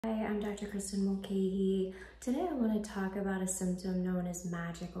Hi, I'm Dr. Kristen Mulcahy. Today I want to talk about a symptom known as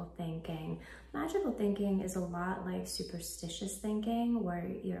magical thinking. Magical thinking is a lot like superstitious thinking, where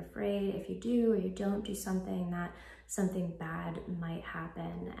you're afraid if you do or you don't do something that something bad might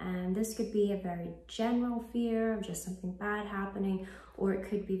happen. And this could be a very general fear of just something bad happening, or it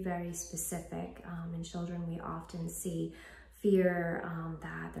could be very specific. In children, we often see fear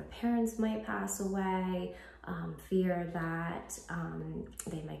that their parents might pass away, fear that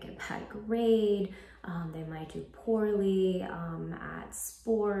they might get a bad grade, they might do poorly at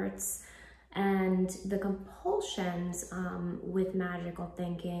sports. And the compulsions with magical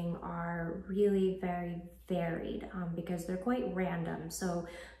thinking are really very varied because they're quite random. So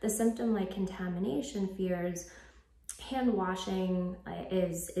the symptom like contamination fears, hand washing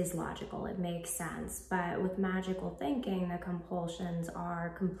is logical, it makes sense, but with magical thinking, the compulsions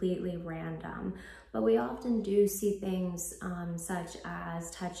are completely random. But we often do see things such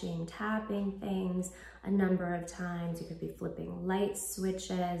as touching, tapping things a number of times. It could be flipping light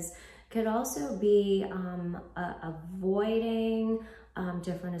switches. Could also be avoiding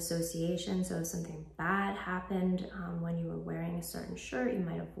different associations. So if something bad happened when you were wearing a certain shirt, you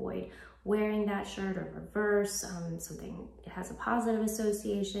might avoid wearing that shirt, or reverse. Something has a positive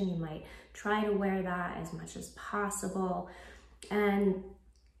association, you might try to wear that as much as possible. And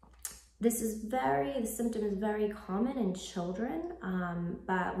the symptom is very common in children,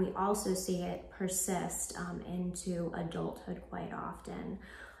 but we also see it persist into adulthood quite often.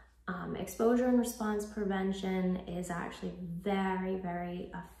 Exposure and response prevention is actually very,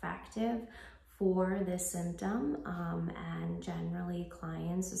 very effective for this symptom, and generally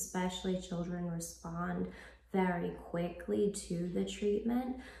clients, especially children, respond very quickly to the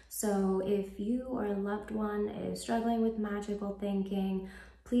treatment. So if you or a loved one is struggling with magical thinking,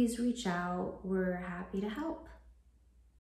 please reach out. We're happy to help.